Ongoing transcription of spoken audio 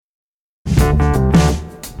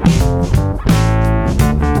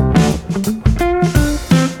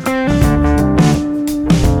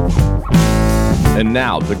And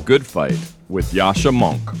now, The Good Fight with Yascha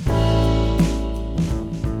Mounk.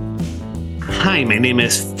 Hi, my name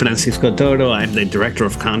is Francisco Toro. I'm the director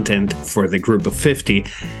of content for the Group of 50.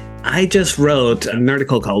 I just wrote an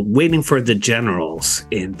article called Waiting for the Generals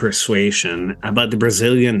in Persuasion about the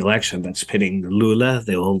Brazilian election that's pitting Lula,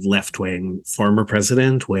 the old left-wing former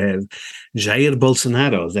president, with Jair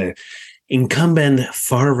Bolsonaro, the incumbent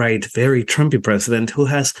far-right, very Trumpy president who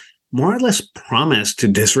has more or less promised to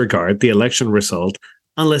disregard the election result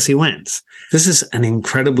unless he wins. This is an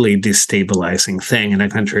incredibly destabilizing thing in a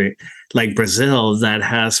country like Brazil that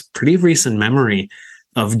has pretty recent memory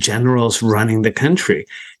of generals running the country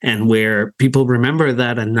and where people remember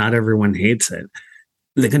that and not everyone hates it.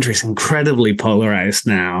 The country is incredibly polarized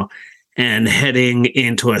now and heading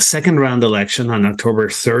into a second round election on October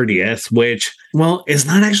 30th, which, well, is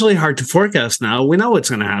not actually hard to forecast now. We know what's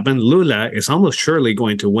going to happen. Lula is almost surely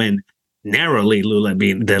going to win, narrowly, Lula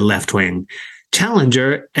being the left-wing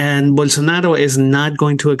challenger, and Bolsonaro is not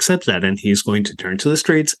going to accept that, and he's going to turn to the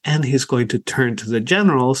streets and he's going to turn to the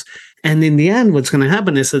generals. And in the end, what's going to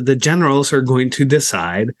happen is that the generals are going to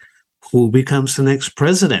decide who becomes the next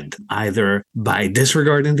president, either by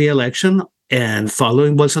disregarding the election and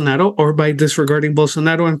following Bolsonaro or by disregarding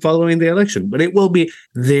Bolsonaro and following the election. But it will be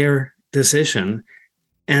their decision.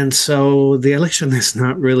 And so the election is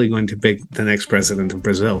not really going to pick the next president of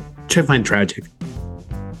Brazil, which I find tragic.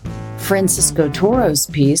 Francisco Toro's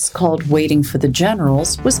piece, called Waiting for the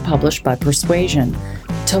Generals, was published by Persuasion.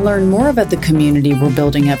 To learn more about the community we're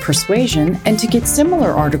building at Persuasion and to get similar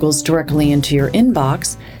articles directly into your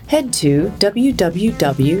inbox, head to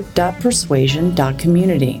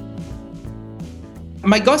www.persuasion.community.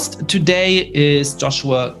 My guest today is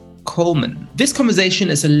Joshua Coleman. This conversation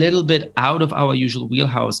is a little bit out of our usual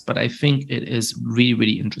wheelhouse, but I think it is really,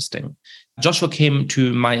 really interesting. Joshua came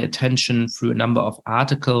to my attention through a number of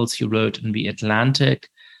articles he wrote in The Atlantic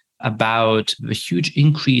about the huge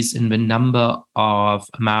increase in the number of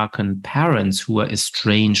American parents who are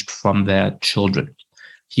estranged from their children.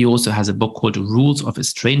 He also has a book called Rules of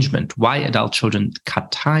Estrangement: Why Adult Children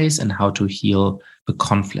Cut Ties and How to Heal the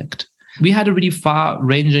Conflict. We had a really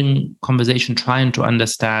far-ranging conversation trying to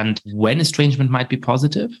understand when estrangement might be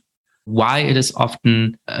positive, why it is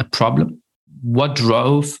often a problem, what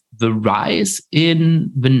drove the rise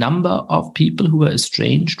in the number of people who are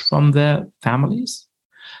estranged from their families,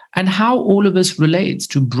 and how all of this relates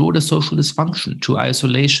to broader social dysfunction, to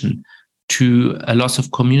isolation, to a loss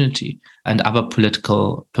of community, and other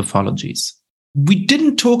political pathologies. We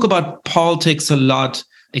didn't talk about politics a lot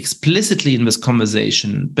explicitly in this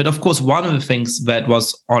conversation, but of course, one of the things that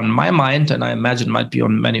was on my mind, and I imagine might be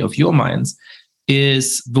on many of your minds,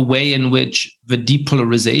 is the way in which the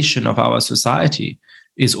depolarization of our society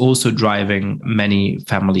is also driving many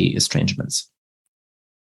family estrangements.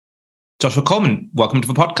 Joshua Coleman, welcome to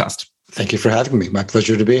the podcast. Thank you for having me. My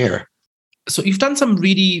pleasure to be here. So you've done some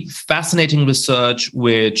really fascinating research,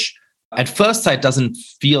 which at first sight doesn't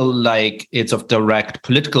feel like it's of direct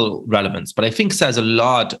political relevance, but I think says a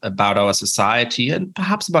lot about our society and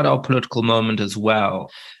perhaps about our political moment as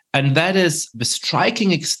well. And that is the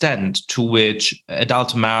striking extent to which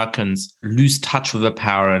adult Americans lose touch with their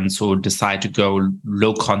parents or decide to go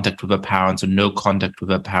low contact with their parents or no contact with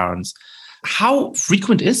their parents. How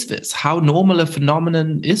frequent is this? How normal a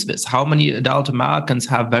phenomenon is this? How many adult Americans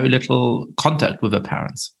have very little contact with their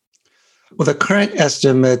parents? Well, the current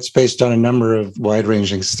estimates, based on a number of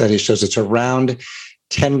wide-ranging studies, shows it's around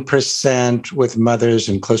 10% with mothers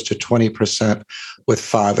and close to 20% with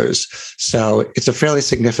fathers. So it's a fairly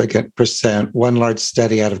significant percent. One large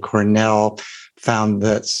study out of Cornell found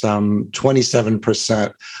that some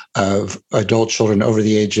 27% of adult children over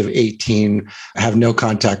the age of 18 have no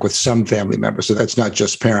contact with some family members. So that's not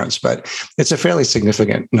just parents, but it's a fairly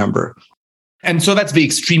significant number. And so that's the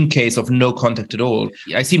extreme case of no contact at all.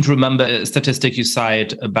 I seem to remember a statistic you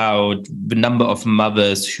cite about the number of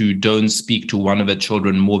mothers who don't speak to one of their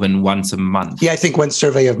children more than once a month. Yeah, I think one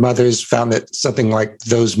survey of mothers found that something like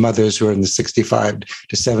those mothers who are in the 65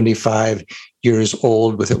 to 75 years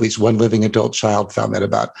old with at least one living adult child found that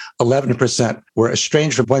about 11% were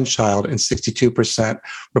estranged from one child and 62%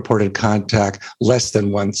 reported contact less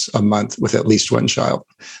than once a month with at least one child.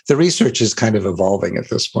 The research is kind of evolving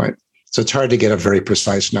at this point. So it's hard to get a very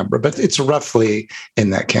precise number, but it's roughly in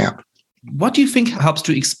that camp. What do you think helps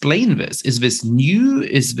to explain this? Is this new?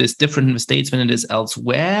 Is this different in the States than it is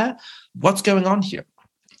elsewhere? What's going on here?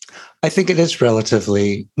 I think it is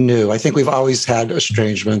relatively new. I think we've always had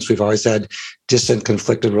estrangements. We've always had distant,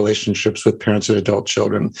 conflicted relationships with parents and adult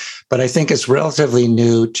children. But I think it's relatively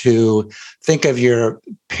new to think of your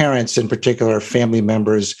parents, in particular, family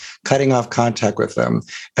members, cutting off contact with them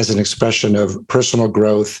as an expression of personal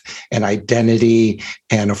growth and identity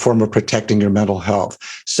and a form of protecting your mental health.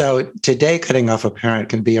 So today, cutting off a parent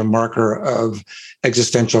can be a marker of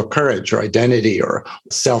existential courage or identity or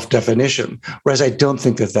self-definition, whereas I don't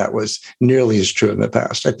think that that was nearly as true in the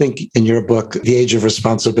past. I think in your book, The Age of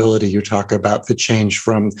Responsibility, you talk about the change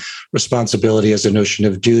from responsibility as a notion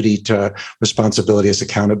of duty to responsibility as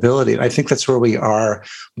accountability. And I think that's where we are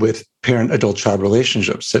with parent-adult-child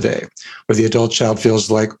relationships today, where the adult child feels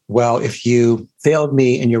like, well, if you failed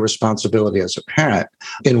me in your responsibility as a parent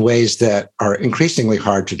in ways that are increasingly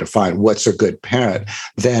hard to define what's a good parent,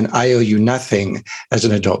 then I owe you nothing as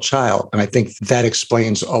an adult child. And I think that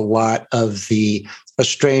explains a lot of the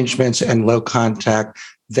estrangements and low contact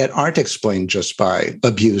that aren't explained just by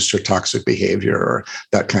abuse or toxic behavior or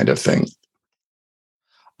that kind of thing.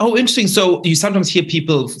 Oh, interesting. So you sometimes hear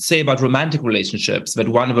people say about romantic relationships that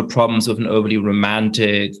one of the problems with an overly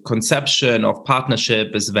romantic conception of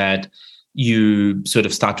partnership is that you sort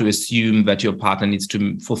of start to assume that your partner needs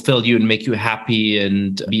to fulfill you and make you happy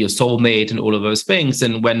and be your soulmate and all of those things.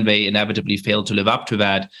 And when they inevitably fail to live up to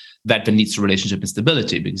that, that then leads to relationship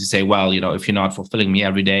instability, because you say, well, if you're not fulfilling me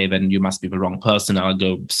every day, then you must be the wrong person. I'll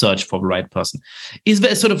go search for the right person. Is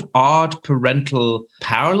there a sort of odd parental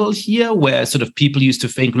parallel here where sort of people used to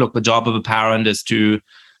think, look, the job of a parent is to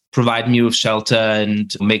provide me with shelter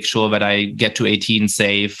and make sure that I get to 18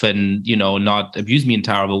 safe and, not abuse me in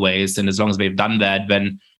terrible ways. And as long as they've done that,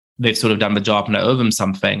 then they've sort of done the job and I owe them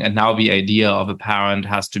something. And now the idea of a parent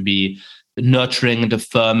has to be nurturing and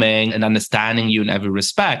affirming and understanding you in every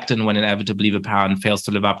respect. And when inevitably the parent fails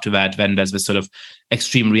to live up to that, then there's this sort of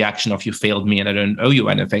extreme reaction of you failed me and I don't owe you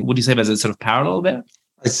anything. Would you say there's a sort of parallel there?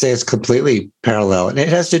 I'd say it's completely parallel. And it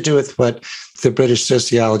has to do with what the British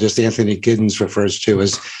sociologist Anthony Giddens refers to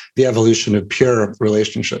as the evolution of pure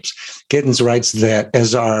relationships. Giddens writes that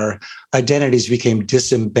as our identities became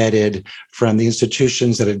disembedded from the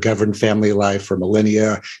institutions that had governed family life for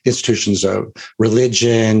millennia, institutions of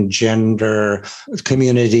religion, gender,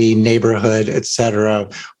 community, neighborhood, etc.,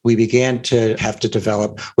 we began to have to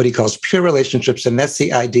develop what he calls pure relationships. And that's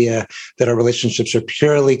the idea that our relationships are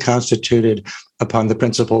purely constituted upon the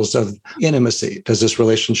principles of intimacy. Does this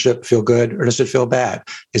relationship feel good or does it feel bad?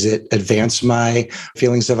 Is it advance my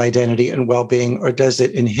feelings of identity and well-being, or does it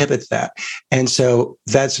inhibit that? And so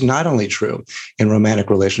that's not only true in romantic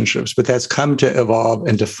relationships, but that's come to evolve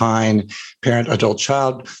and define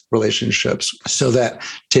parent-adult-child relationships, so that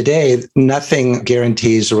today nothing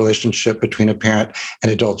guarantees a relationship between a parent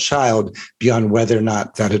and adult child beyond whether or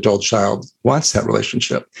not that adult child wants that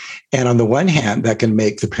relationship. And on the one hand, that can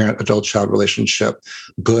make the parent-adult child relationship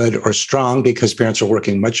good or strong because parents are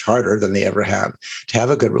working much harder than they ever have to have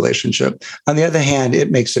a good relationship. On the other hand, it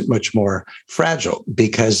makes it much more fragile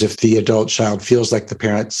because if the adult child feels like the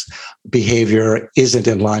parent's behavior isn't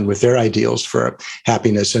in line with their ideals for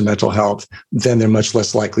happiness and mental health, then they're much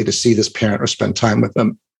less likely to see this parent or spend time with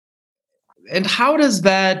them. And how does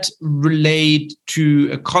that relate to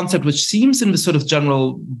a concept which seems in the sort of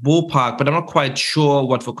general ballpark, but I'm not quite sure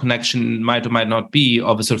what the connection might or might not be,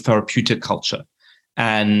 of a sort of therapeutic culture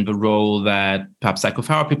and the role that perhaps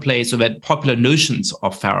psychotherapy plays, or that popular notions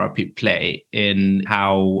of therapy play in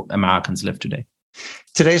how Americans live today?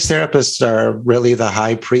 Today's therapists are really the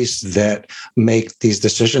high priests that make these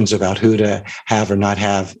decisions about who to have or not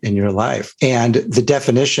have in your life. And the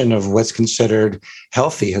definition of what's considered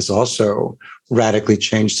healthy has also radically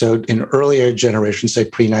changed. So in earlier generations, say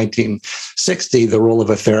pre-1960, the role of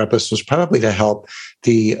a therapist was probably to help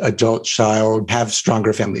the adult child have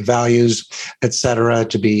stronger family values, et cetera,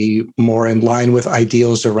 to be more in line with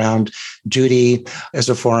ideals around duty as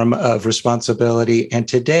a form of responsibility. And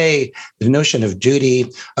today, the notion of duty,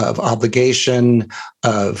 of obligation,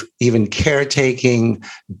 of even caretaking,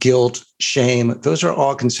 guilt, shame, those are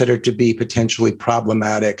all considered to be potentially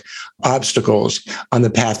problematic obstacles on the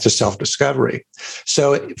path to self-discovery.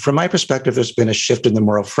 So from my perspective, there's been a shift in the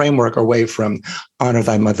moral framework away from honor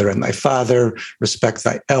thy mother and thy father, respect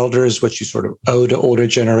thy elders, which you sort of owe to older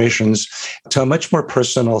generations, to a much more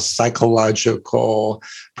personal psychological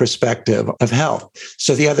perspective of health.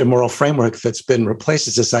 So the other moral framework that's been replaced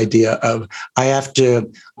is this idea of I have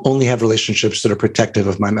to only have relationships that are protective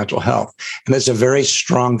of my mental health. And that's a very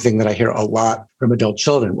strong thing that I hear a lot from adult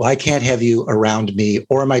children. Well, I can't have you around me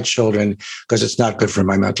or my children because it's not good for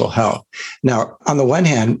my mental health. Now, on the one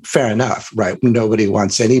hand, fair enough, right? Nobody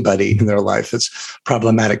wants anybody in their life that's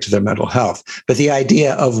problematic to their mental health. But the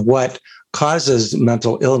idea of what causes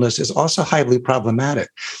mental illness is also highly problematic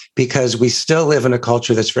because we still live in a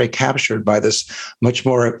culture that's very captured by this much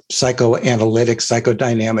more psychoanalytic,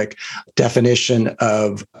 psychodynamic definition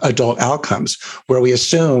of adult outcomes, where we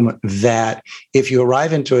assume that if you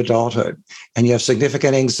arrive into adulthood and you have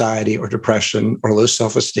significant anxiety or depression or low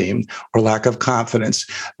self-esteem or lack of confidence,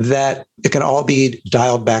 that it can all be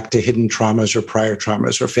dialed back to hidden traumas or prior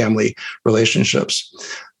traumas or family relationships.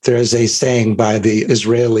 There is a saying by the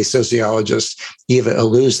Israeli sociologist Eva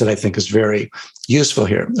Illouz that I think is very useful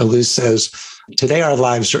here. Illouz says, today our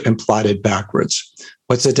lives are imploded backwards.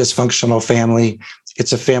 What's a dysfunctional family?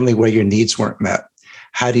 It's a family where your needs weren't met.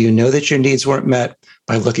 How do you know that your needs weren't met?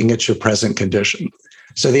 By looking at your present condition.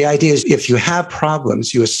 So the idea is if you have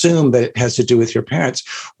problems, you assume that it has to do with your parents,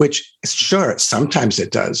 which sure, sometimes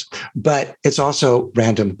it does, but it's also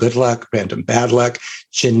random good luck, random bad luck,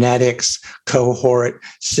 genetics, cohort,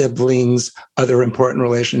 siblings, other important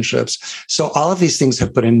relationships. So all of these things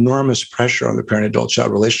have put enormous pressure on the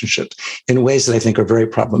parent-adult-child relationship in ways that I think are very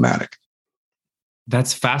problematic.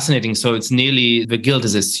 That's fascinating. So it's nearly the guilt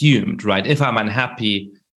is assumed, right? If I'm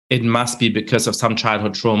unhappy, it must be because of some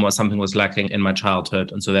childhood trauma or something was lacking in my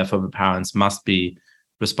childhood. And so therefore the parents must be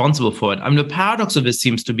responsible for it. I mean, the paradox of this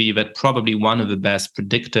seems to be that probably one of the best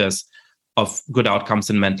predictors of good outcomes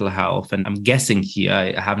in mental health, and I'm guessing here,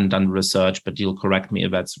 I haven't done research, but you'll correct me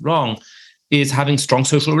if that's wrong, is having strong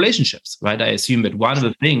social relationships, right? I assume that one of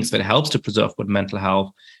the things that helps to preserve good mental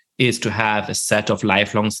health is to have a set of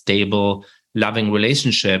lifelong, stable, loving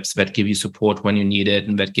relationships that give you support when you need it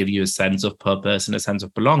and that give you a sense of purpose and a sense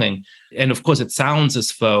of belonging. And of course, it sounds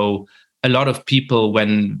as though a lot of people,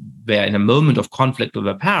 when they're in a moment of conflict with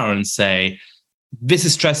their parents, say, this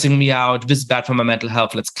is stressing me out, this is bad for my mental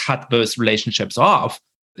health, let's cut those relationships off.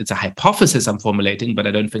 It's a hypothesis I'm formulating, but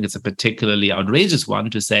I don't think it's a particularly outrageous one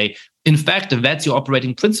to say, in fact, if that's your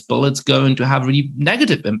operating principle, it's going to have a really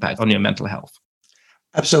negative impact on your mental health.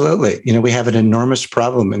 Absolutely. We have an enormous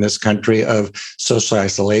problem in this country of social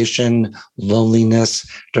isolation, loneliness,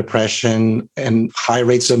 depression, and high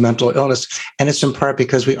rates of mental illness. And it's in part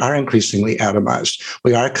because we are increasingly atomized.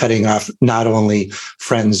 We are cutting off not only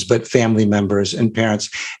friends, but family members and parents.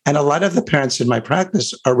 And a lot of the parents in my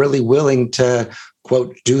practice are really willing to,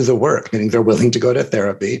 quote, do the work, meaning they're willing to go to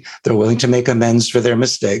therapy. They're willing to make amends for their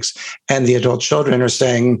mistakes. And the adult children are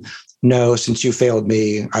saying, no, since you failed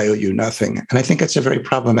me, I owe you nothing. And I think it's a very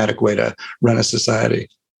problematic way to run a society.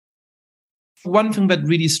 One thing that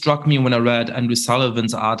really struck me when I read Andrew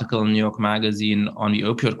Sullivan's article in New York Magazine on the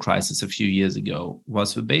opioid crisis a few years ago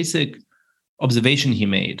was the basic observation he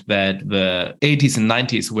made that the 80s and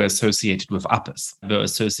 90s were associated with uppers. They were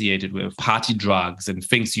associated with party drugs and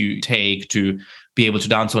things you take to be able to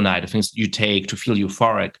dance all night, things you take to feel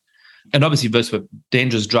euphoric. And obviously, those were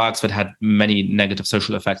dangerous drugs that had many negative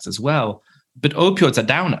social effects as well. But opioids are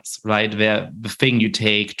downers, right? They're the thing you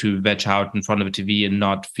take to veg out in front of a TV and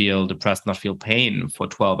not feel depressed, not feel pain for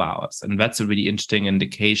 12 hours. And that's a really interesting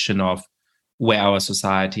indication of where our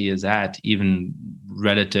society is at, even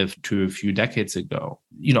relative to a few decades ago.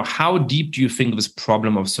 How deep do you think this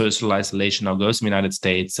problem of social isolation now goes in the United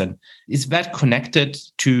States? And is that connected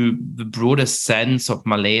to the broader sense of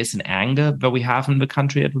malaise and anger that we have in the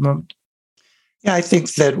country at the moment? Yeah, I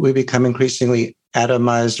think that we become increasingly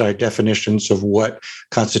atomized. Our definitions of what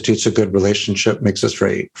constitutes a good relationship makes us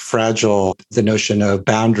very fragile. The notion of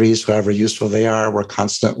boundaries, however useful they are, we're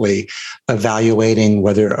constantly evaluating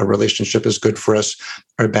whether a relationship is good for us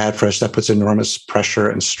or bad for us. That puts enormous pressure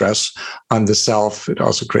and stress on the self. It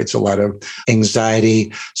also creates a lot of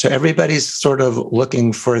anxiety. So everybody's sort of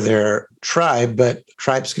looking for their tribe, but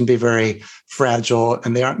tribes can be very fragile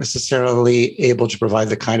and they aren't necessarily able to provide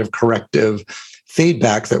the kind of corrective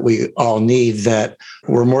feedback that we all need that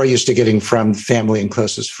we're more used to getting from family and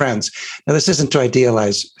closest friends. Now, this isn't to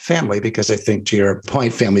idealize family, because I think, to your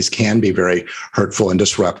point, families can be very hurtful and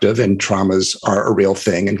disruptive, and traumas are a real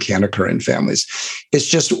thing and can occur in families. It's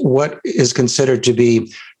just what is considered to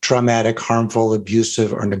be traumatic, harmful,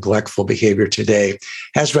 abusive, or neglectful behavior today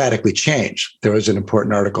has radically changed. There was an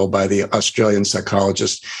important article by the Australian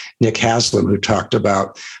psychologist Nick Haslam, who talked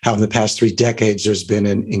about how in the past 3 decades, there's been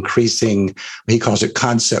an increasing, he calls it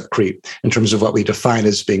concept creep, in terms of what we define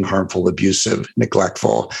as being harmful, abusive,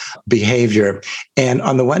 neglectful behavior. And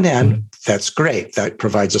on the one hand, that's great. That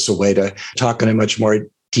provides us a way to talk in a much more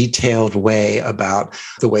detailed way about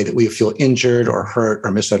the way that we feel injured or hurt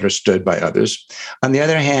or misunderstood by others. On the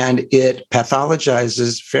other hand, it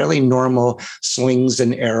pathologizes fairly normal slings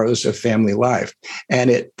and arrows of family life. And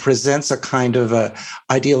it presents a kind of a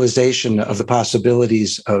idealization of the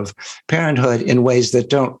possibilities of parenthood in ways that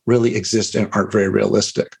don't really exist and aren't very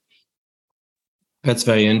realistic. That's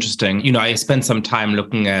very interesting. I spent some time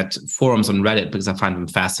looking at forums on Reddit because I find them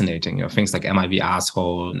fascinating. Things like Am I the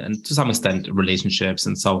Asshole? And to some extent, relationships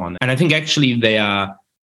and so on. And I think actually they are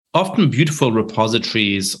often beautiful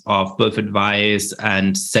repositories of both advice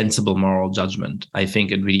and sensible moral judgment. I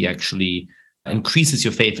think it really actually increases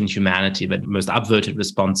your faith in humanity, that most upvoted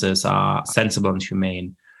responses are sensible and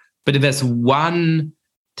humane. But if there's one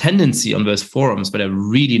tendency on those forums that I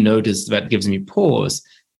really noticed that gives me pause,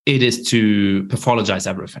 it is to pathologize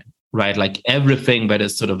everything, right? Like everything that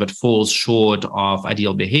is that falls short of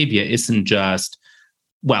ideal behavior isn't just,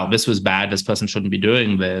 well, this was bad, this person shouldn't be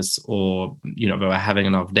doing this, or, they were having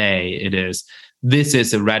an off day. It is, this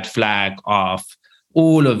is a red flag of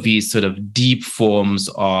all of these deep forms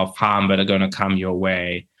of harm that are going to come your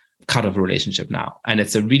way. Cut off a relationship now. And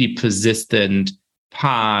it's a really persistent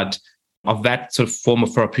part of that form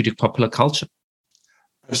of therapeutic popular culture.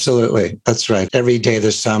 Absolutely. That's right. Every day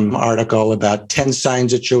there's some article about 10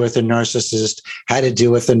 signs that you're with a narcissist, how to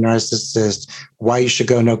deal with a narcissist, why you should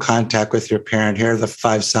go no contact with your parent. Here are the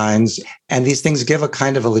 5 signs. And these things give a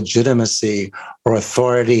kind of a legitimacy or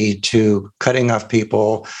authority to cutting off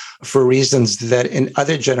people for reasons that in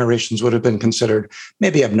other generations would have been considered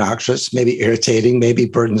maybe obnoxious, maybe irritating, maybe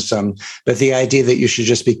burdensome. But the idea that you should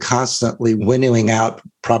just be constantly winnowing out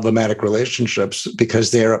problematic relationships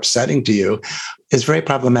because they're upsetting to you is very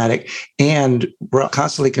problematic. And we're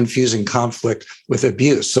constantly confusing conflict with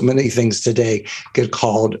abuse. So many things today get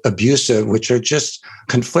called abusive, which are just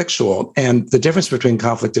conflictual. And the difference between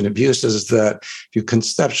conflict and abuse is that if you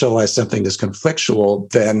conceptualize something as conflictual,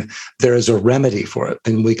 then there is a remedy for it.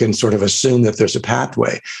 And we can assume that there's a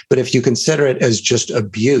pathway. But if you consider it as just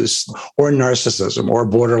abuse or narcissism or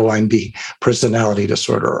borderline B personality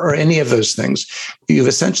disorder or any of those things, you've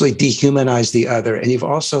essentially dehumanized the other. And you've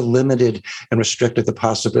also limited and restricted the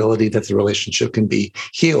possibility that the relationship can be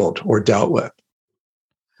healed or dealt with.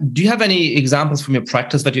 Do you have any examples from your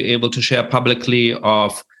practice that you're able to share publicly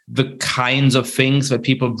of the kinds of things that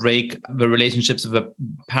people break the relationships of the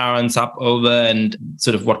parents up over and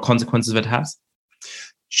what consequences that has?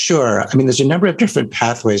 Sure. There's a number of different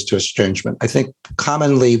pathways to estrangement. I think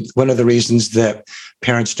commonly one of the reasons that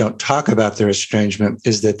parents don't talk about their estrangement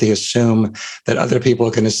is that they assume that other people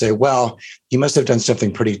are going to say, well, you must have done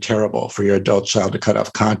something pretty terrible for your adult child to cut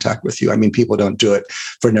off contact with you. People don't do it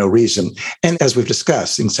for no reason. And as we've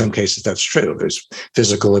discussed, in some cases, that's true. There's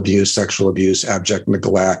physical abuse, sexual abuse, abject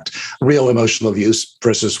neglect, real emotional abuse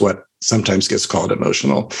versus what sometimes gets called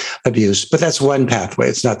emotional abuse. But that's one pathway.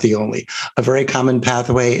 It's not the only. A very common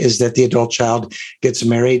pathway is that the adult child gets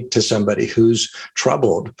married to somebody who's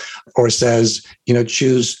troubled or says,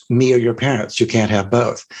 choose me or your parents. You can't have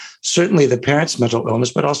both. Certainly the parent's mental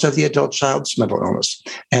illness, but also the adult child's mental illness.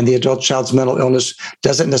 And the adult child's mental illness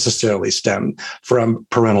doesn't necessarily stem from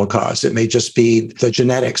parental cause. It may just be the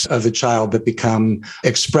genetics of the child that become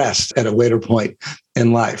expressed at a later point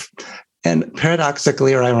in life. And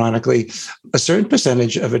paradoxically or ironically, a certain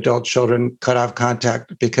percentage of adult children cut off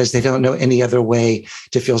contact because they don't know any other way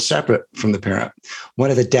to feel separate from the parent.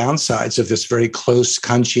 One of the downsides of this very close,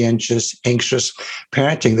 conscientious, anxious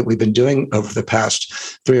parenting that we've been doing over the past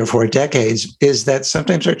 3 or 4 decades is that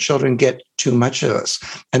sometimes our children get too much of us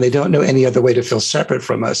and they don't know any other way to feel separate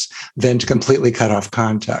from us than to completely cut off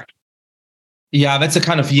contact. Yeah, that's a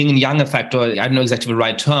kind of yin and yang effect, or I don't know exactly the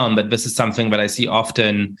right term, but this is something that I see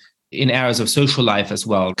often in areas of social life as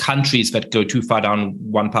well. Countries that go too far down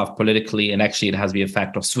one path politically, and actually it has the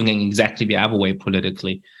effect of swinging exactly the other way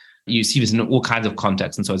politically. You see this in all kinds of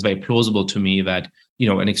contexts. And so it's very plausible to me that,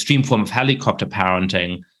 an extreme form of helicopter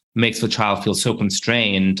parenting makes the child feel so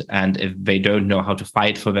constrained. And if they don't know how to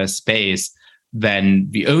fight for their space, then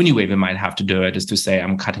the only way they might have to do it is to say,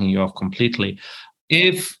 I'm cutting you off completely.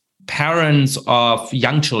 If parents of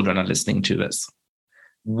young children are listening to this,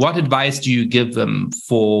 what advice do you give them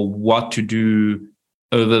for what to do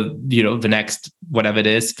over, the next, whatever it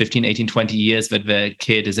is, 15, 18, 20 years that the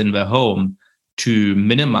kid is in their home to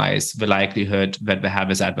minimize the likelihood that they have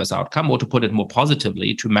this adverse outcome, or to put it more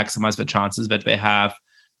positively, to maximize the chances that they have,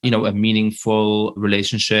 a meaningful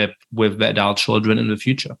relationship with their adult children in the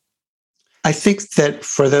future? I think that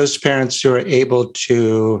for those parents who are able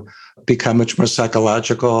to become much more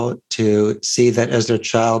psychological, to see that as their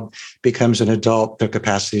child becomes an adult, their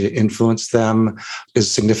capacity to influence them is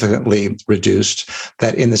significantly reduced.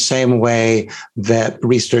 That in the same way that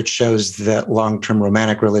research shows that long-term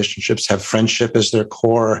romantic relationships have friendship as their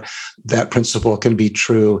core, that principle can be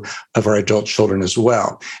true of our adult children as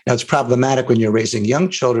well. Now, it's problematic when you're raising young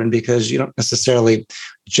children because you don't necessarily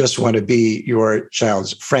just want to be your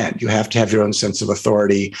child's friend. You have to have your own sense of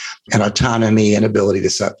authority and autonomy and ability to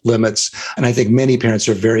set limits. And I think many parents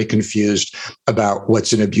are very confused about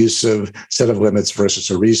what's an abusive set of limits versus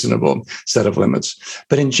a reasonable set of limits.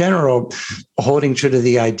 But in general, holding true to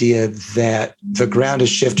the idea that the ground has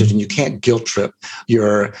shifted and you can't guilt trip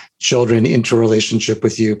your children into a relationship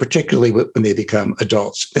with you, particularly when they become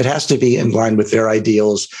adults. It has to be in line with their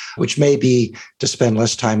ideals, which may be to spend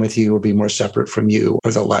less time with you or be more separate from you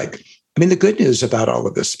or the like. I mean, the good news about all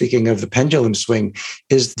of this, speaking of the pendulum swing,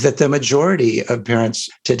 is that the majority of parents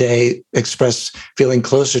today express feeling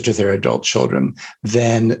closer to their adult children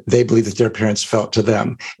than they believe that their parents felt to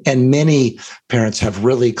them. And many parents have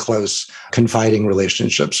really close, confiding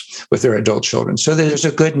relationships with their adult children. So there's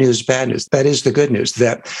a good news, bad news. That is the good news,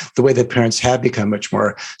 that the way that parents have become much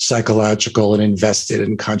more psychological and invested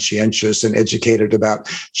and conscientious and educated about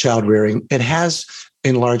child rearing, it has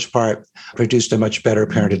in large part produced a much better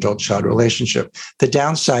parent-adult-child relationship. The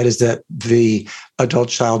downside is that the adult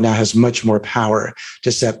child now has much more power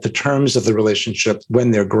to set the terms of the relationship when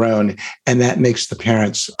they're grown, and that makes the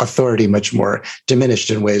parent's authority much more diminished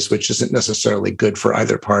in ways which isn't necessarily good for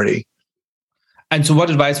either party. And so what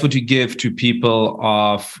advice would you give to people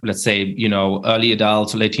of, let's say, early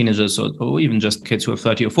adults or late teenagers or even just kids who are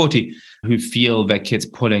 30 or 40 who feel their kids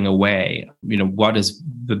pulling away? What is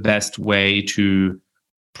the best way to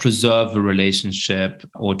preserve the relationship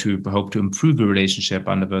or to hope to improve the relationship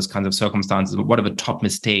under those kinds of circumstances? What are the top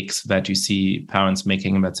mistakes that you see parents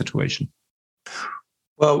making in that situation?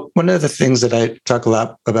 Well, one of the things that I talk a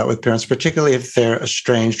lot about with parents, particularly if they're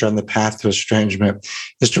estranged or on the path to estrangement,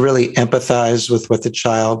 is to really empathize with what the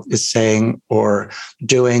child is saying or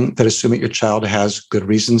doing, that assume that your child has good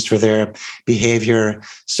reasons for their behavior.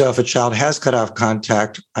 So if a child has cut off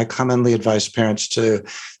contact, I commonly advise parents to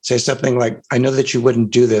say something like, I know that you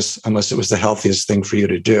wouldn't do this unless it was the healthiest thing for you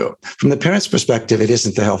to do. From the parent's perspective, it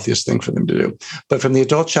isn't the healthiest thing for them to do. But from the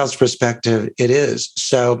adult child's perspective, it is.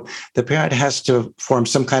 So the parent has to form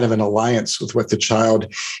some kind of an alliance with what the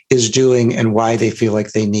child is doing and why they feel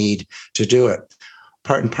like they need to do it.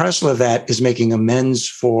 Part and parcel of that is making amends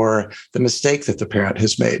for the mistake that the parent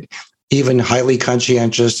has made. Even highly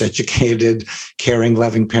conscientious, educated, caring,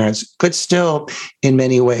 loving parents could still, in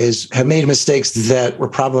many ways, have made mistakes that were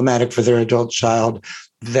problematic for their adult child,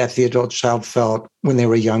 that the adult child felt when they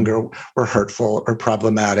were younger were hurtful or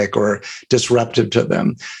problematic or disruptive to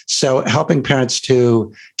them. So helping parents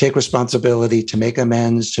to take responsibility, to make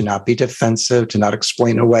amends, to not be defensive, to not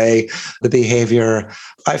explain away the behavior,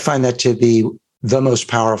 I find that to be the most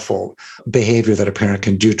powerful behavior that a parent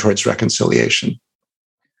can do towards reconciliation.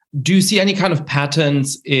 Do you see any kind of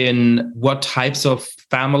patterns in what types of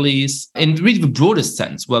families, in really the broadest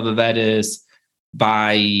sense, whether that is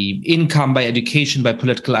by income, by education, by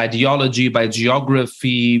political ideology, by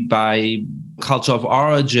geography, by culture of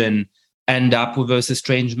origin, end up with those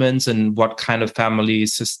estrangements, and what kind of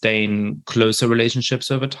families sustain closer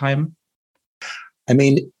relationships over time? I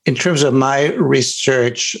mean, in terms of my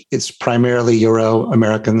research, it's primarily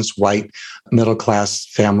Euro-Americans, white, middle-class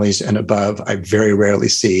families and above. I very rarely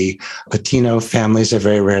see Latino families. I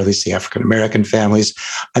very rarely see African-American families.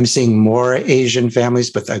 I'm seeing more Asian families,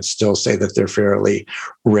 but I'd still say that they're fairly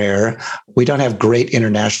rare. We don't have great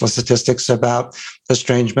international statistics about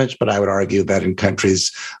estrangements, but I would argue that in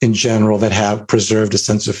countries in general that have preserved a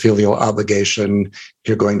sense of filial obligation,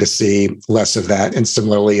 you're going to see less of that. And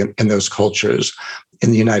similarly, in those cultures in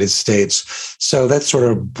the United States. So that's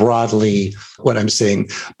sort of broadly what I'm seeing.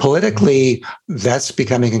 Politically, that's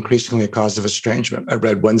becoming increasingly a cause of estrangement. I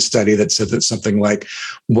read one study that said that something like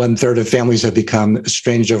 1/3 of families have become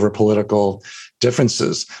estranged over political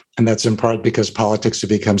differences. And that's in part because politics have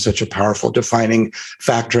become such a powerful defining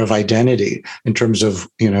factor of identity in terms of,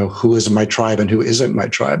 who is my tribe and who isn't my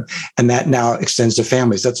tribe. And that now extends to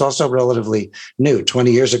families. That's also relatively new.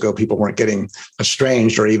 20 years ago, people weren't getting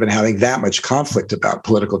estranged or even having that much conflict about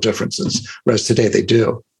political differences, whereas today they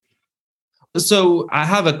do. So I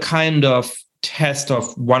have a kind of test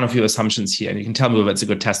of one of your assumptions here, and you can tell me whether it's a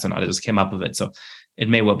good test or not. I just came up with it, so it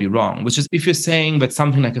may well be wrong, which is if you're saying that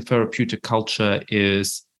something like a therapeutic culture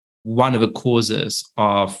is one of the causes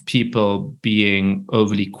of people being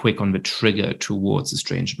overly quick on the trigger towards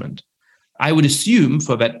estrangement, I would assume,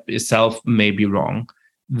 for that itself may be wrong,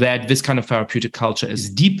 that this kind of therapeutic culture is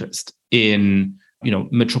deepest in,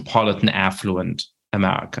 metropolitan affluent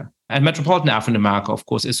America. And metropolitan affluent America, of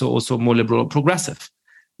course, is also more liberal or progressive.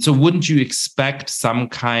 So wouldn't you expect some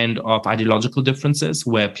kind of ideological differences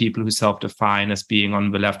where people who self-define as being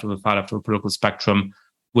on the left or the far left of the political spectrum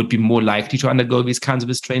would be more likely to undergo these kinds of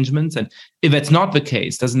estrangements? And if that's not the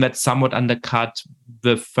case, doesn't that somewhat undercut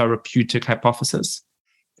the therapeutic hypothesis?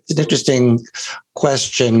 It's an interesting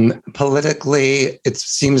question. Politically, it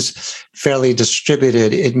seems fairly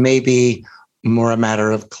distributed. It may be more a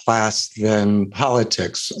matter of class than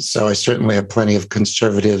politics. So I certainly have plenty of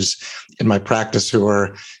conservatives in my practice who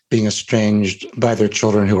are being estranged by their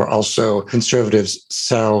children who are also conservatives.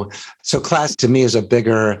 So class to me is a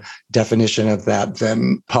bigger definition of that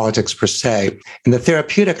than politics per se. And the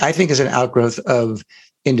therapeutic, I think, is an outgrowth of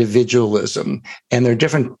individualism. And there are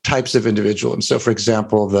different types of individualism. So, for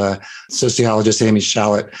example, the sociologist Amy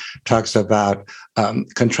Shalit talks about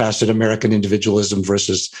contrasted American individualism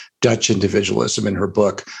versus Dutch individualism in her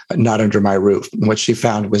book, Not Under My Roof. And what she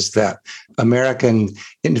found was that American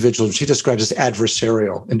individualism, she describes as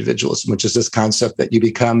adversarial individualism, which is this concept that you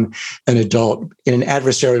become an adult in an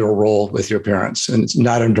adversarial role with your parents. And it's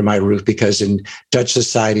not under my roof because in Dutch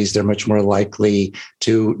societies, they're much more likely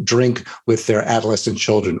to drink with their adolescent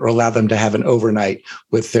children or allow them to have an overnight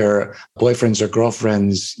with their boyfriends or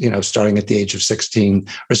girlfriends, starting at the age of 16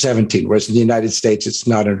 or 17, whereas in the United States, it's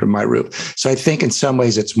not under my roof. So I think in some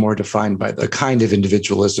ways it's more defined by the kind of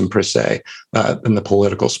individualism per se than the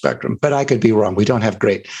political spectrum. But I could be wrong. We don't have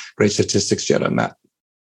great statistics yet on that.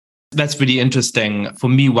 That's really interesting. For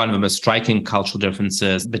me, one of the most striking cultural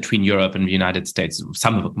differences between Europe and the United States,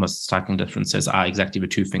 some of the most striking differences are exactly the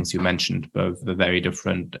two things you mentioned, both the very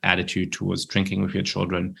different attitude towards drinking with your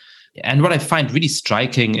children. And what I find really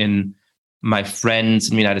striking in my friends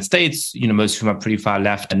in the United States, most of whom are pretty far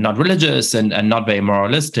left and not religious and not very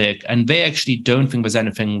moralistic, and they actually don't think there's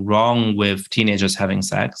anything wrong with teenagers having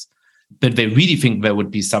sex. But they really think there would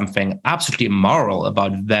be something absolutely immoral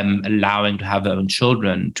about them allowing to have their own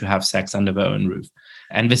children to have sex under their own roof.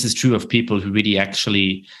 And this is true of people who really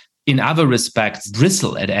actually, in other respects,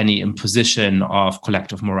 bristle at any imposition of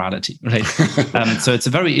collective morality, right? So it's a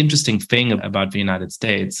very interesting thing about the United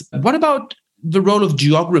States. What about the role of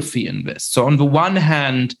geography in this? So on the one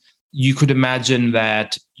hand, you could imagine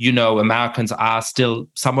that, Americans are still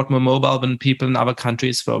somewhat more mobile than people in other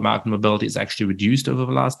countries. So American mobility is actually reduced over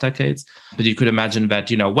the last decades. But you could imagine that,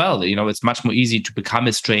 it's much more easy to become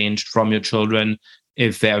estranged from your children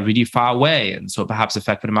if they're really far away. And so perhaps the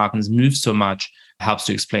fact that Americans move so much helps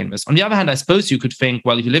to explain this. On the other hand, I suppose you could think,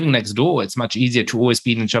 well, if you're living next door, it's much easier to always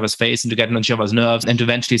be in each other's face and to get on each other's nerves and to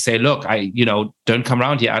eventually say, look, don't come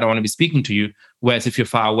around here. I don't want to be speaking to you. Whereas if you're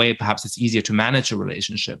far away, perhaps it's easier to manage a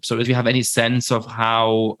relationship. So if you have any sense of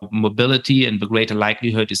how mobility and the greater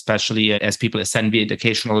likelihood, especially as people ascend the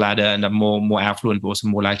educational ladder and are more affluent, also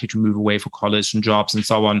more likely to move away for college and jobs and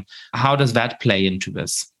so on, how does that play into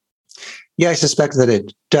this? Yeah, I suspect that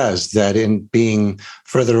it does, that in being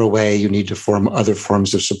further away, you need to form other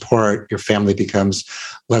forms of support. Your family becomes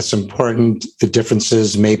less important. The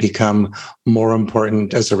differences may become more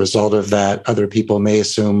important as a result of that. Other people may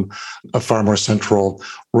assume a far more central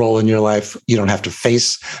role in your life. You don't have to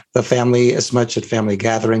face the family as much at family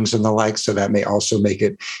gatherings and the like, so that may also make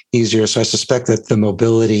it easier. So I suspect that the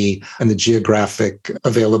mobility and the geographic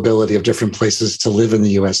availability of different places to live in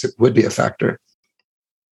the US, it would be a factor.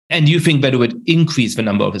 And you think that it would increase the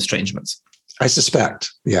number of estrangements? I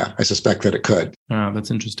suspect. Yeah, I suspect that it could.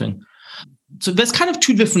 That's interesting. So there's kind of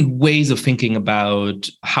two different ways of thinking about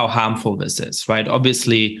how harmful this is, right?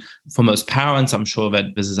 Obviously, for most parents, I'm sure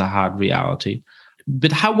that this is a hard reality.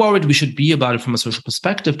 But how worried we should be about it from a social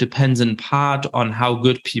perspective depends in part on how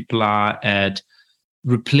good people are at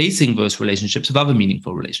replacing those relationships with other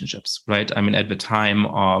meaningful relationships, right? I mean, at the time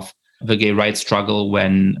of the gay rights struggle,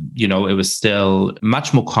 when, it was still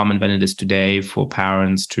much more common than it is today for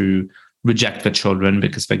parents to reject their children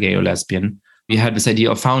because they're gay or lesbian, you had this idea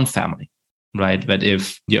of found family, right? That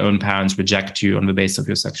if your own parents reject you on the basis of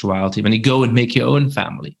your sexuality, then you go and make your own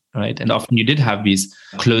family, right? And often you did have these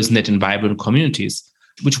close-knit and vibrant communities,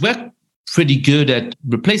 which were pretty good at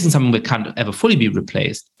replacing something that can't ever fully be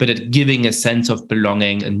replaced, but at giving a sense of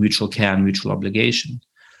belonging and mutual care and mutual obligation.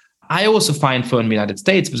 I also find in the United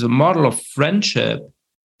States, the model of friendship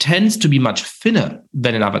tends to be much thinner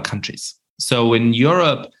than in other countries. So in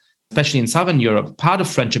Europe, especially in Southern Europe, part of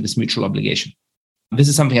friendship is mutual obligation. This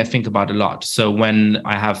is something I think about a lot. So when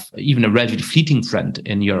I have even a relatively fleeting friend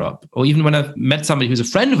in Europe, or even when I've met somebody who's a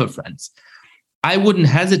friend of a friend's, I wouldn't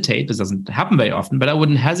hesitate, this doesn't happen very often, but I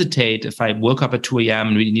wouldn't hesitate if I woke up at 2 a.m.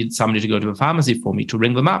 and really needed somebody to go to the pharmacy for me, to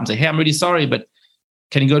ring them up and say, hey, I'm really sorry, but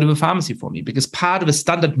can you go to the pharmacy for me? Because part of a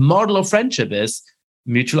standard model of friendship is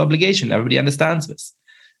mutual obligation. Everybody understands this.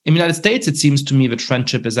 In the United States, it seems to me that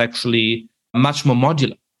friendship is actually much more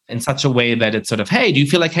modular in such a way that it's sort of, hey, do you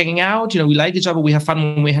feel like hanging out? We like each other, we have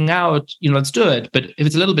fun when we hang out, let's do it. But if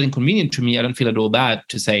it's a little bit inconvenient to me, I don't feel at all bad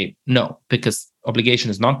to say no, because obligation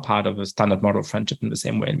is not part of a standard model of friendship in the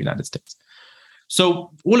same way in the United States.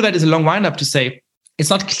 So all of that is a long wind up to say, it's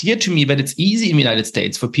not clear to me that it's easy in the United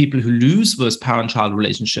States for people who lose those parent-child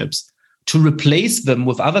relationships to replace them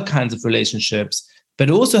with other kinds of relationships that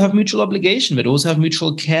also have mutual obligation, that also have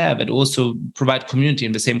mutual care, that also provide community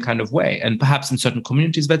in the same kind of way. And perhaps in certain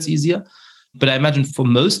communities that's easier, but I imagine for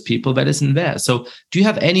most people that isn't there. So do you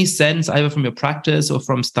have any sense, either from your practice or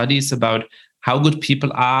from studies, about how good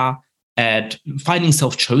people are at finding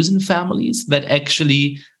self-chosen families that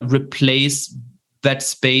actually replace that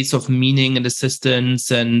space of meaning and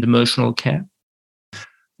assistance and emotional care?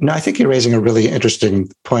 No, I think you're raising a really interesting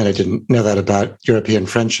point. I didn't know that about European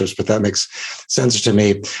friendships, but that makes sense to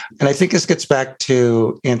me. And I think this gets back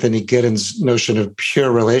to Anthony Giddens' notion of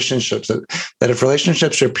pure relationships, that if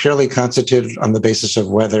relationships are purely constituted on the basis of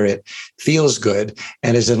whether it feels good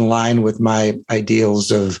and is in line with my ideals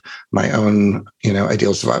of my own,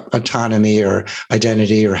 ideals of autonomy or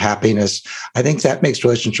identity or happiness, I think that makes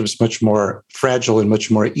relationships much more fragile and much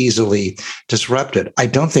more easily disrupted. I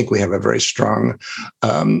don't think we have a very strong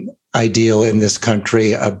ideal in this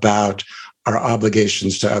country about our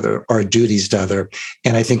obligations to other, our duties to other.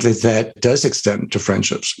 And I think that does extend to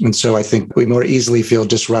friendships. And so I think we more easily feel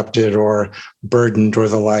disrupted or burdened or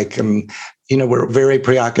the like. And, we're very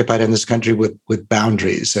preoccupied in this country with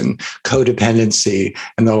boundaries and codependency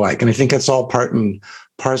and the like. And I think it's all part and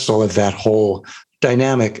parcel of that whole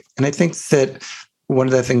dynamic. And I think that one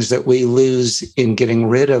of the things that we lose in getting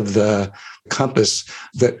rid of the compass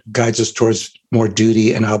that guides us towards more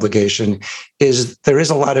duty and obligation is there is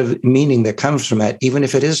a lot of meaning that comes from that, even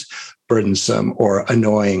if it is burdensome or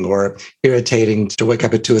annoying or irritating to wake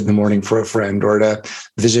up at 2 a.m. for a friend or to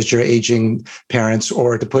visit your aging parents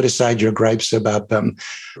or to put aside your gripes about them.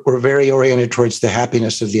 We're very oriented towards the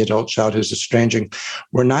happiness of the adult child who's estranging.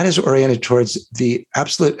 We're not as oriented towards the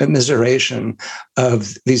absolute immiseration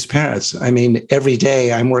of these parents. I mean, every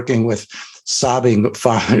day I'm working with sobbing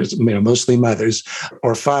fathers, mostly mothers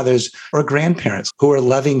or fathers or grandparents who are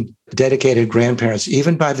loving, dedicated grandparents,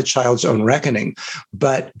 even by the child's own reckoning.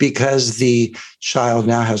 But because the child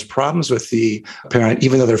now has problems with the parent,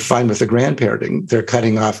 even though they're fine with the grandparenting, they're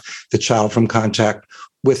cutting off the child from contact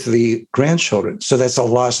with the grandchildren. So that's a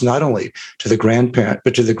loss not only to the grandparent,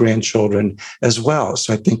 but to the grandchildren as well.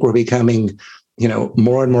 So I think we're becoming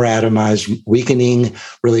more and more atomized, weakening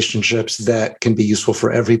relationships that can be useful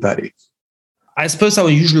for everybody. I suppose our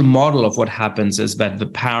usual model of what happens is that the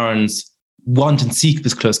parents want and seek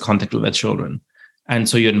this close contact with their children. And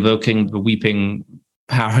so you're invoking the weeping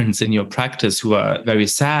parents in your practice who are very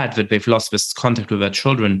sad that they've lost this contact with their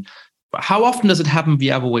children. How often does it happen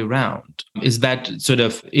the other way around? Is that sort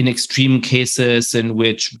of in extreme cases in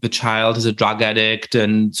which the child is a drug addict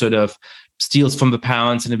and sort of steals from the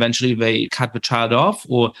parents and eventually they cut the child off?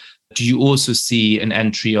 Or do you also see an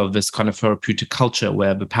entry of this kind of therapeutic culture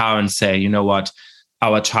where the parents say, you know what,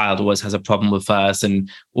 our child always has a problem with us and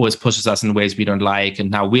always pushes us in ways we don't like, and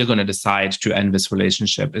now we're going to decide to end this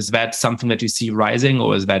relationship? Is that something that you see rising,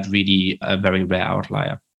 or is that really a very rare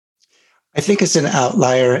outlier? I think it's an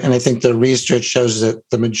outlier, and I think the research shows that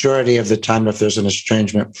the majority of the time, if there's an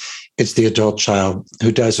estrangement, it's the adult child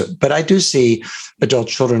who does it. But I do see adult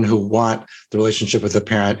children who want the relationship with the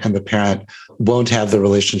parent, and the parent won't have the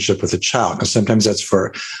relationship with the child. Now, sometimes that's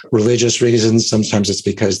for religious reasons. Sometimes it's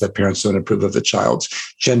because the parents don't approve of the child's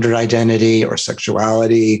gender identity or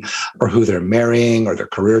sexuality or who they're marrying or their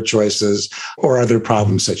career choices or other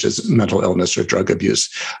problems such as mental illness or drug abuse,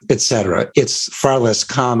 etc. It's far less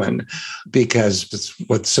common because it's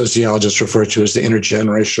what sociologists refer to as the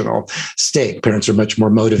intergenerational state. Parents are much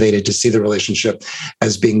more motivated to see the relationship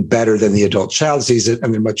as being better than the adult child sees it,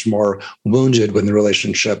 and they're much more wounded when the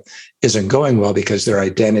relationship isn't going well because their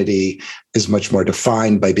identity is much more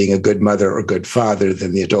defined by being a good mother or good father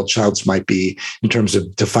than the adult child's might be in terms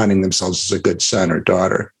of defining themselves as a good son or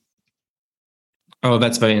daughter. Oh,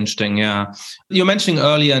 that's very interesting. Yeah. You were mentioning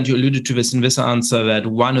earlier, and you alluded to this in this answer, that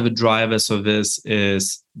one of the drivers of this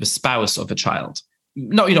is the spouse of a child.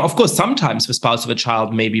 No, of course, sometimes the spouse of a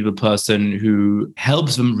child may be the person who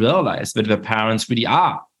helps them realize that their parents really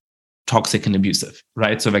are toxic and abusive,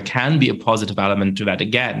 right? So there can be a positive element to that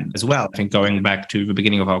again as well. I think going back to the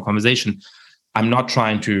beginning of our conversation, I'm not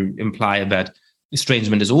trying to imply that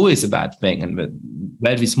estrangement is always a bad thing, and a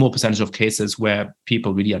relatively small percentage of cases where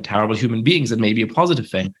people really are terrible human beings, it may be a positive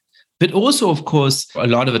thing. But also, of course, a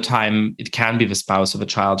lot of the time, it can be the spouse of a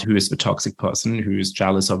child who is the toxic person, who is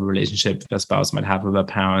jealous of a relationship their spouse might have with their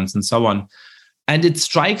parents and so on. And it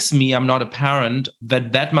strikes me, I'm not a parent,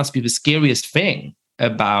 that must be the scariest thing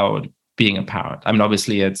about being a parent. I mean,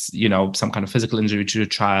 obviously, it's, some kind of physical injury to a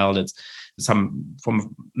child, it's some form of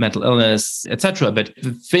mental illness, etc. But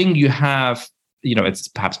the thing you have, it's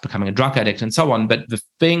perhaps becoming a drug addict and so on. But the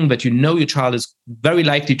thing that your child is very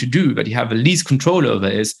likely to do, that you have the least control over,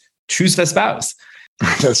 is choose their spouse.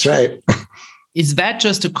 That's right. Is that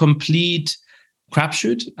just a complete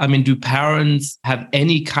crapshoot? I mean, do parents have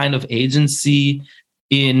any kind of agency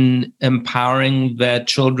in empowering their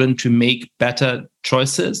children to make better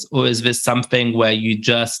choices? Or is this something where you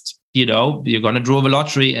just, you're going to draw the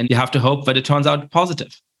lottery and you have to hope that it turns out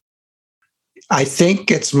positive? I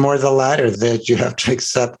think it's more the latter, that you have to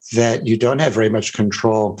accept that you don't have very much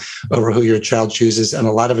control over who your child chooses. And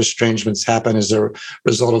a lot of estrangements happen as a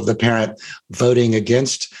result of the parent voting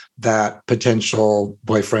against that potential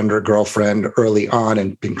boyfriend or girlfriend early on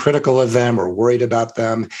and being critical of them or worried about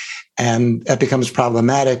them. And that becomes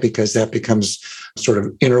problematic because that becomes sort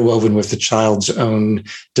of interwoven with the child's own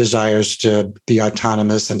desires to be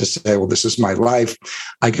autonomous and to say, well, this is my life.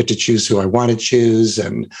 I get to choose who I want to choose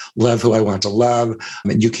and love who I want to love.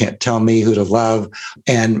 And you can't tell me who to love.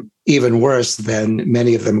 And even worse, then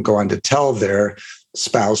many of them go on to tell their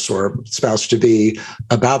spouse or spouse-to-be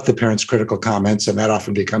about the parent's critical comments, and that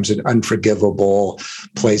often becomes an unforgivable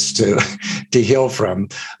place to heal from.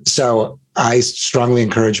 So I strongly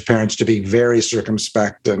encourage parents to be very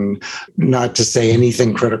circumspect and not to say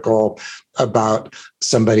anything critical about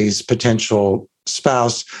somebody's potential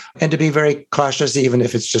spouse, and to be very cautious, even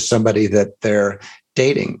if it's just somebody that they're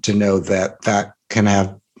dating, to know that that can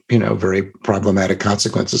have, very problematic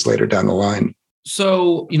consequences later down the line.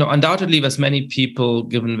 So, undoubtedly, there's many people,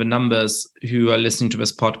 given the numbers, who are listening to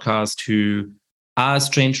this podcast who are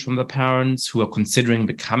estranged from their parents, who are considering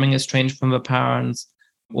becoming estranged from their parents,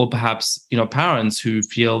 or perhaps, parents who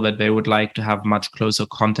feel that they would like to have much closer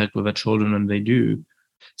contact with their children than they do.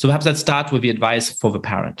 So perhaps let's start with the advice for the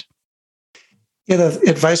parent. Yeah, the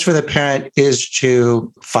advice for the parent is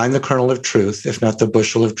to find the kernel of truth, if not the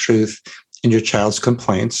bushel of truth, in your child's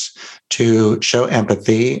complaints, to show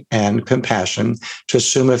empathy and compassion, to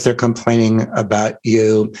assume if they're complaining about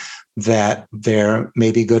you, that there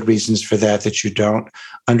may be good reasons for that you don't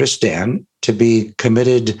understand, to be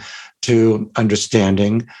committed to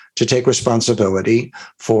understanding, to take responsibility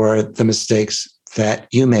for the mistakes that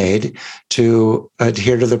you made, to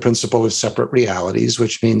adhere to the principle of separate realities,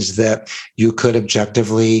 which means that you could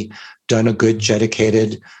objectively done a good,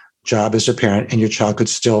 dedicated job as a parent, and your child could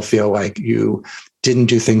still feel like you didn't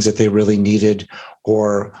do things that they really needed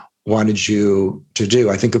or wanted you to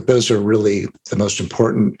do. I think that those are really the most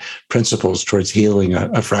important principles towards healing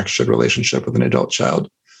a fractured relationship with an adult child.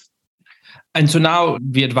 And so now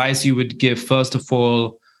the advice you would give, first of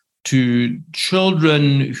all, to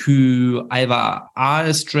children who either are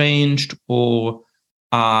estranged or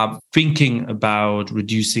are thinking about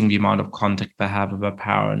reducing the amount of contact they have with their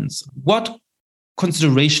parents, what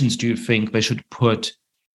considerations do you think they should put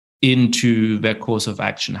into their course of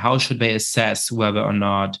action? How should they assess whether or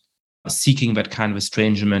not seeking that kind of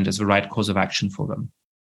estrangement is the right course of action for them?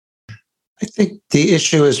 I think the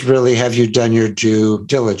issue is really, have you done your due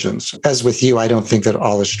diligence? As with you, I don't think that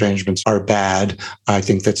all estrangements are bad. I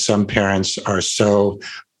think that some parents are so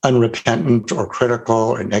unrepentant or critical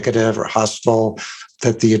or negative or hostile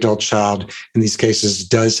that the adult child in these cases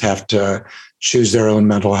does have to choose their own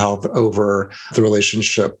mental health over the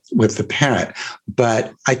relationship with the parent.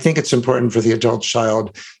 But I think it's important for the adult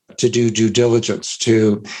child to do due diligence,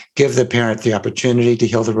 to give the parent the opportunity to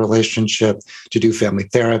heal the relationship, to do family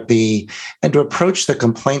therapy, and to approach the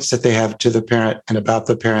complaints that they have to the parent and about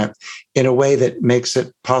the parent in a way that makes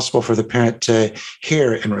it possible for the parent to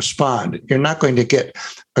hear and respond. You're not going to get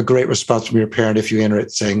a great response from your parent if you enter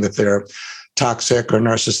it saying that they're toxic or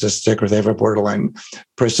narcissistic or they have a borderline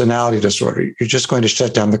personality disorder. You're just going to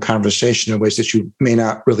shut down the conversation in ways that you may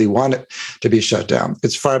not really want it to be shut down.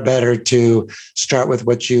 It's far better to start with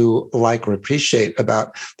what you like or appreciate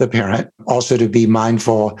about the parent. Also, to be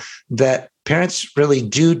mindful that parents really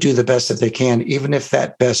do the best that they can, even if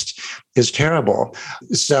that best is terrible.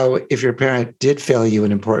 So if your parent did fail you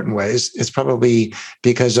in important ways, it's probably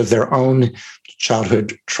because of their own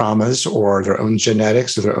childhood traumas or their own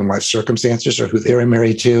genetics or their own life circumstances or who they were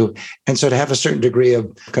married to. And so to have a certain degree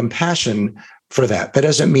of compassion for that. That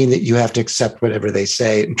doesn't mean that you have to accept whatever they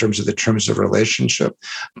say in terms of the terms of relationship,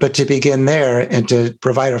 but to begin there and to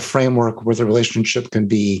provide a framework where the relationship can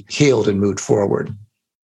be healed and moved forward.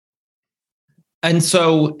 And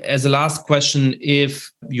so as a last question,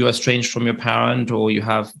 if you're estranged from your parent or you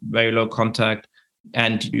have very low contact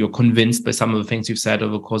and you're convinced by some of the things you've said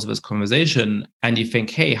over the course of this conversation, and you think,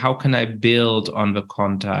 hey, how can I build on the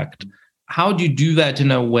contact? How do you do that in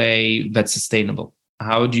a way that's sustainable?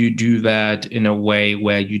 How do you do that in a way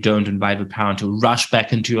where you don't invite the parent to rush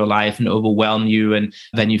back into your life and overwhelm you, and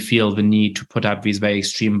then you feel the need to put up these very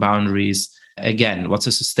extreme boundaries? Again, what's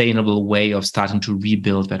a sustainable way of starting to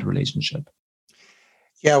rebuild that relationship?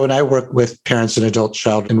 Yeah, when I work with parents and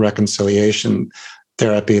adult-child in reconciliation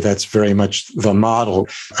therapy, that's very much the model.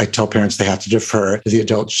 I tell parents they have to defer to the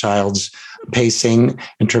adult-child's pacing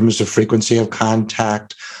in terms of frequency of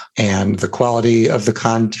contact and the quality of the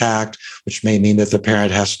contact, which may mean that the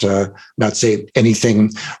parent has to not say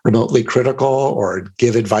anything remotely critical or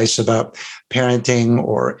give advice about parenting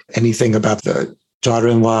or anything about the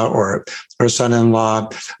daughter-in-law or her son-in-law.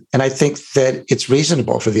 And I think that it's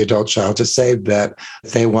reasonable for the adult child to say that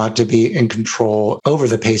they want to be in control over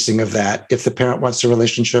the pacing of that if the parent wants a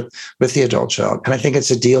relationship with the adult child. And I think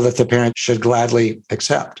it's a deal that the parent should gladly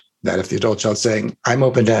accept. That if the adult child's saying, I'm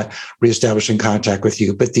open to reestablishing contact with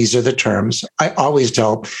you, but these are the terms. I always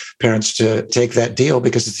tell parents to take that deal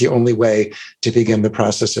because it's the only way to begin the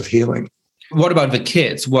process of healing. What about the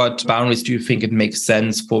kids? What boundaries do you think it makes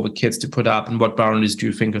sense for the kids to put up? And what boundaries do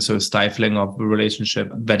you think are so stifling of the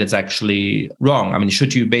relationship that it's actually wrong? I mean,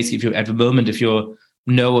 should you basically, if you're at the moment, if you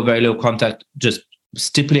know a very low contact, just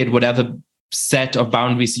stipulate whatever set of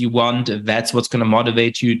boundaries you want, if that's what's going to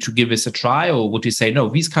motivate you to give this a try? Or would you say, no,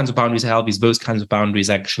 these kinds of boundaries are healthy, those kinds of boundaries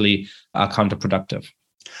actually are counterproductive?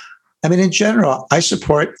 I mean, in general, I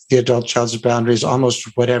support the adult child's boundaries,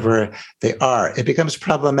 almost whatever they are. It becomes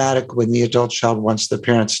problematic when the adult child wants the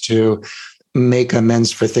parents to make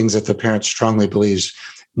amends for things that the parent strongly believes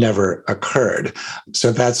never occurred.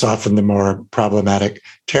 So that's often the more problematic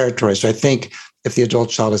territory. So I think if the adult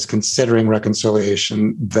child is considering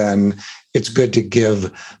reconciliation, then it's good to give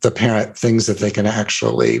the parent things that they can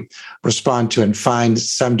actually respond to and find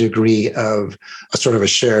some degree of a sort of a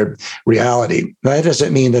shared reality. That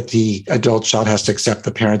doesn't mean that the adult child has to accept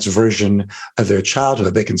the parent's version of their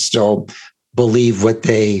childhood. They can still believe what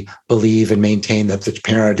they believe and maintain that the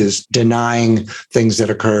parent is denying things that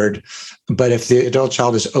occurred. But if the adult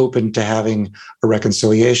child is open to having a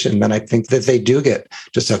reconciliation, then I think that they do get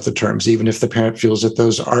to set the terms, even if the parent feels that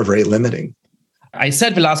those are very limiting. I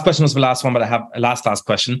said the last question was the last one, but I have a last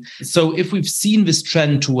question. So if we've seen this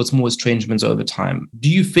trend towards more estrangements over time, do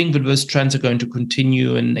you think that those trends are going to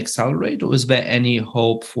continue and accelerate? Or is there any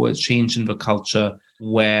hope for a change in the culture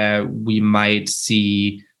where we might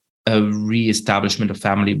see a re-establishment of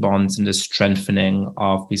family bonds and the strengthening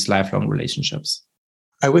of these lifelong relationships?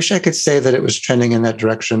 I wish I could say that it was trending in that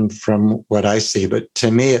direction from what I see, but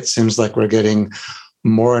to me, it seems like we're getting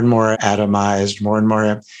more and more atomized, more and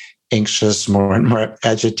more anxious, more and more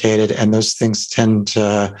agitated, and those things tend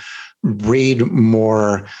to breed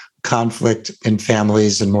more conflict in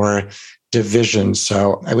families and more division.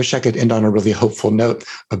 So I wish I could end on a really hopeful note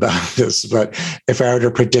about this, but if I were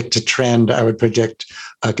to predict a trend, I would predict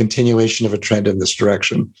a continuation of a trend in this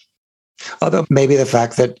direction. Although maybe the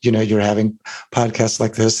fact that, you're having podcasts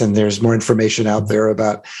like this and there's more information out there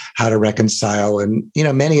about how to reconcile and,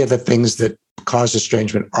 many of the things that cause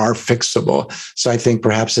estrangement are fixable. So I think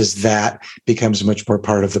perhaps as that becomes much more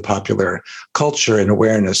part of the popular culture and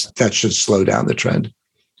awareness, that should slow down the trend.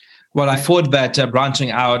 Well, I thought that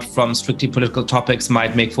branching out from strictly political topics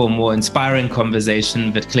might make for a more inspiring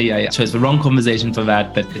conversation, but clearly I chose the wrong conversation for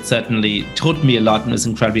that, but it certainly taught me a lot and was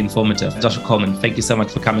incredibly informative. Joshua Coleman, thank you so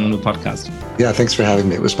much for coming on the podcast. Yeah, thanks for having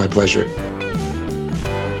me. It was my pleasure.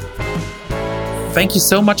 Thank you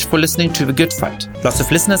so much for listening to The Good Fight. Lots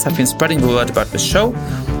of listeners have been spreading the word about the show.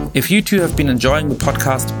 If you too have been enjoying the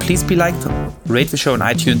podcast, please be like, rate the show on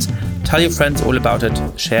iTunes, tell your friends all about it,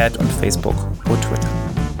 share it on Facebook or Twitter.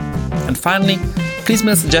 And finally, please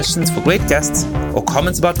mail suggestions for great guests or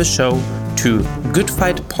comments about the show to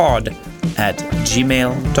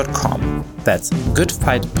goodfightpod@gmail.com. That's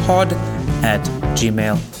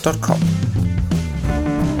goodfightpod@gmail.com.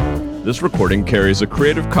 This recording carries a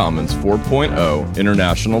Creative Commons 4.0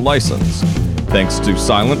 international license. Thanks to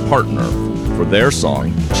Silent Partner for their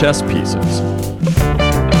song, Chess Pieces.